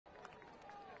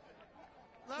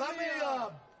Let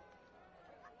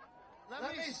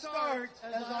me start,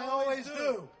 as I always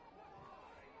do,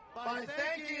 by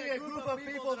thanking a group of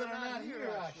people that are not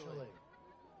here, actually.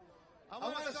 I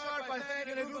want to start by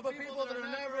thanking a group of people that are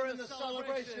never in the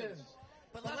celebrations.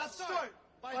 But let's start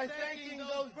by thanking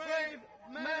those brave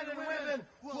men and women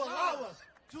who allow us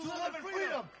to live in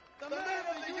freedom. The men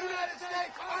of the United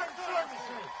States Armed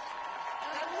Services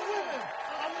and the women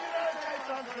of the United States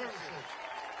Armed Services.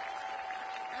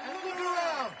 And look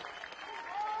around.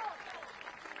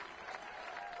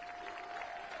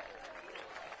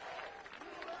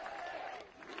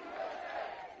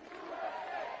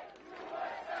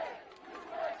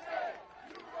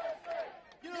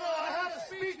 You know, I have a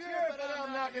speech here, but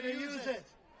I'm not going to use it.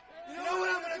 You know what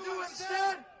I'm going to do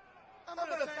instead? I'm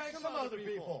going to thank some other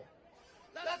people.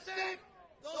 Let's thank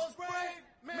those brave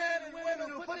men and women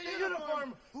who put the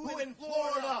uniform, who in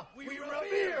Florida we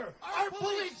revere our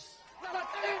police. Let's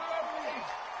thank our police.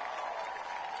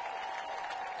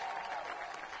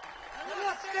 And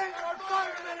let's thank our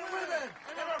firemen and women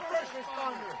and our first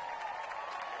responders.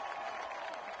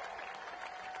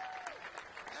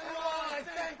 And while I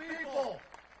thank people,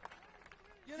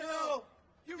 you know,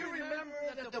 you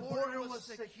remember that the border was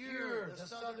secure. The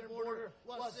southern border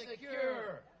was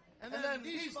secure. And then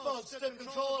these folks took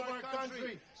control of our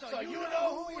country. So you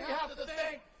know who we have to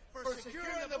thank for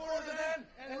securing the border then,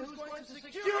 and who's going to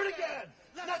secure it again.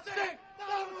 Let's thank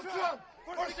Donald Trump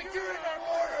for securing our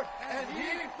border, and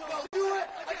he will do it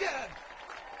again.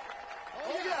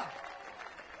 Oh yeah.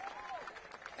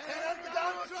 And under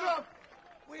Donald Trump,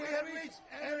 we have reached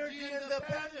energy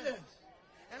independence.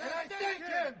 And I thank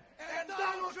him, and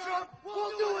Donald Trump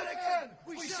will do it again.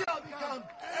 We shall become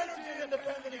energy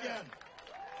independent again.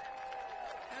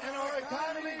 And our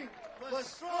economy was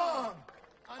strong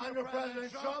under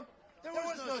President Trump. There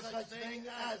was no such thing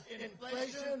as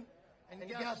inflation. And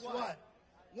guess what?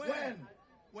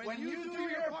 When you do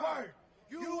your part,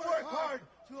 you work hard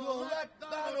to elect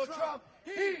Donald Trump,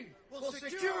 he will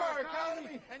secure our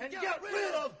economy and get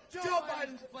rid of Joe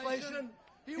Biden's inflation.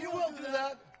 He will do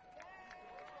that.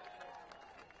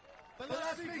 But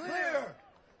let's be clear.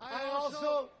 I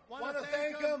also want to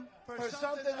thank him for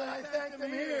something that I thanked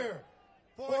him here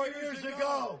 4 years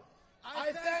ago.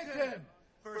 I thanked him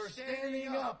for standing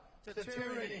up to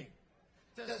tyranny,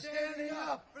 to standing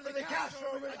up for the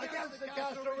Castro, against the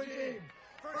Castro regime,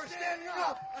 for standing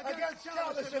up against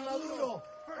Chavez and Maduro,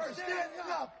 for standing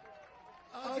up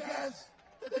against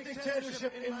the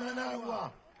dictatorship in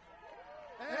Managua.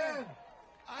 And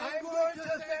I'm going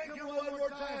to thank him one more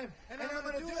time, and I'm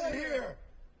going to do it here.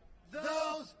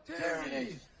 Those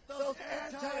tyrannies, those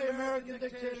anti-American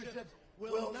dictatorships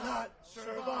will not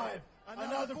survive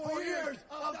another 4 years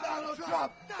of Donald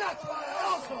Trump. That's why I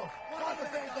also want to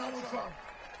thank Donald Trump.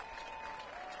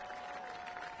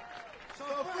 So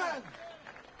friends,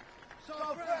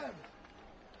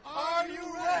 are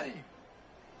you ready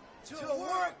to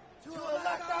work to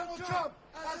elect Donald Trump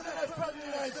as the next President of the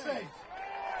United States?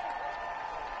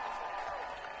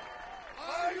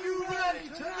 Are you ready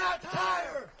to not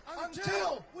tire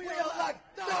until we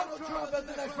elect Donald Trump as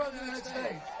the next President of the United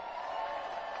States?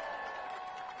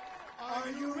 Are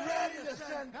you ready to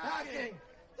send packing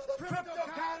the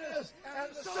crypto-communists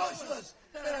and the socialists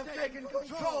that have taken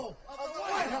control of the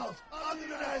White House of the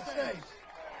United States?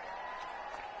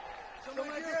 So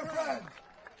my dear friends,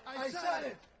 I said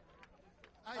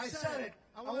it.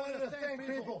 I wanted to thank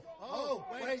people. Oh,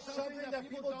 wait, something that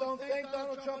people don't thank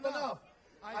Donald Trump enough.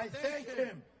 I thank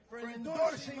him for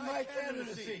endorsing my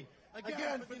candidacy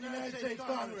again for the United States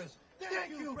Congress.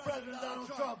 Thank you, President Donald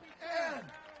Trump. And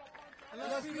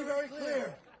let's be very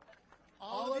clear.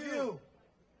 All of you,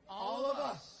 all of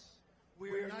us,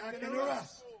 we're not going to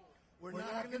rest. We're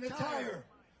not going to tire.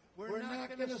 We're not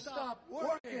going to stop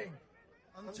working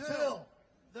until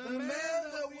the man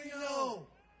that we know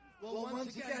will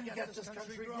once again get this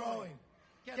country growing,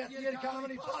 get the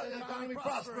economy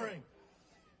prospering,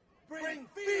 bring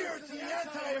fear to the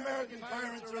anti-American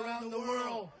tyrants around the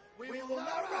world. We will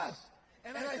not rest.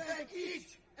 And I thank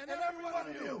each and every one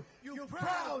of you, you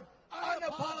proud,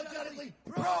 unapologetically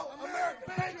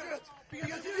pro-American patriots,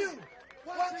 because you,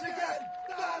 once again,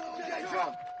 Donald J.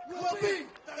 Trump, will be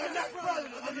the next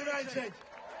President of the United States.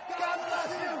 God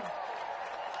bless you.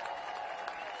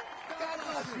 God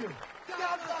bless you.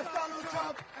 God bless Donald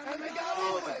Trump, and may God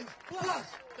always bless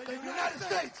the United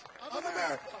States of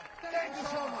America. Thank you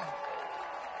so much.